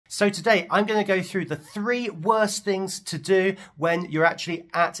So today I'm going to go through the 3 worst things to do when you're actually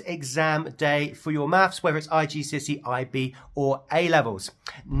at exam day for your maths, whether it's iGCSE, IB or A-levels.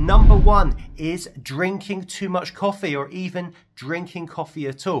 Number 1 is drinking too much coffee or even drinking coffee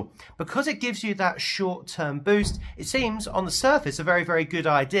at all. Because it gives you that short-term boost, it seems on the surface a very, very good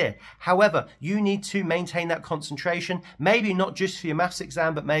idea. However, you need to maintain that concentration, maybe not just for your maths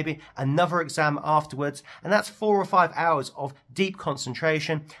exam, but maybe another exam afterwards. And that's 4 or 5 hours of deep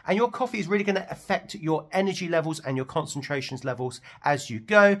concentration. And your coffee is really going to affect your energy levels and your concentrations levels as you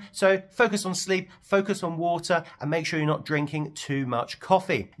go. So focus on sleep, focus on water, and make sure you're not drinking too much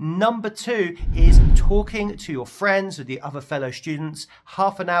coffee. Number 2 is talking to your friends or the other fellow students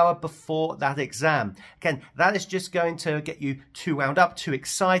half an hour before that exam. Again, that is just going to get you too wound up, too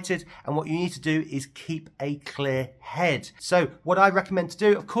excited, and what you need to do is keep a clear head. So what I recommend to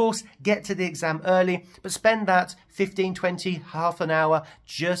do, of course, get to the exam early, but spend that 15, 20, half an hour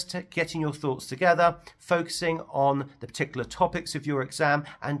just getting your thoughts together, focusing on the particular topics of your exam,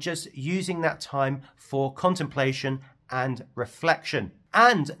 and just using that time for contemplation and reflection.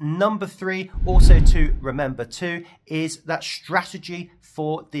 And number 3, also to remember too, is that strategy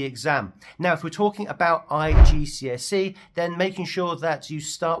for the exam. Now, if we're talking about iGCSE, then making sure that you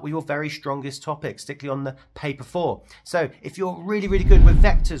start with your very strongest topics, particularly on the paper 4. So if you're really, really good with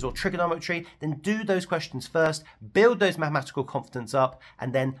vectors or trigonometry, then do those questions first, build those mathematical confidence up,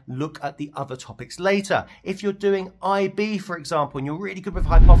 and then look at the other topics later. If you're doing IB, for example, and you're really good with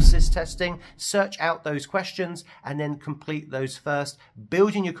hypothesis testing, search out those questions and then complete those first,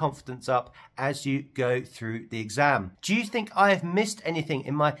 building your confidence up as you go through the exam. Do you think I have missed anything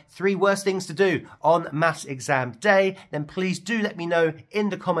in my 3 worst things to do on maths exam day? Then please do let me know in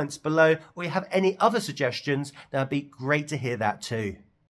the comments below, or you have any other suggestions, that'd be great to hear that too.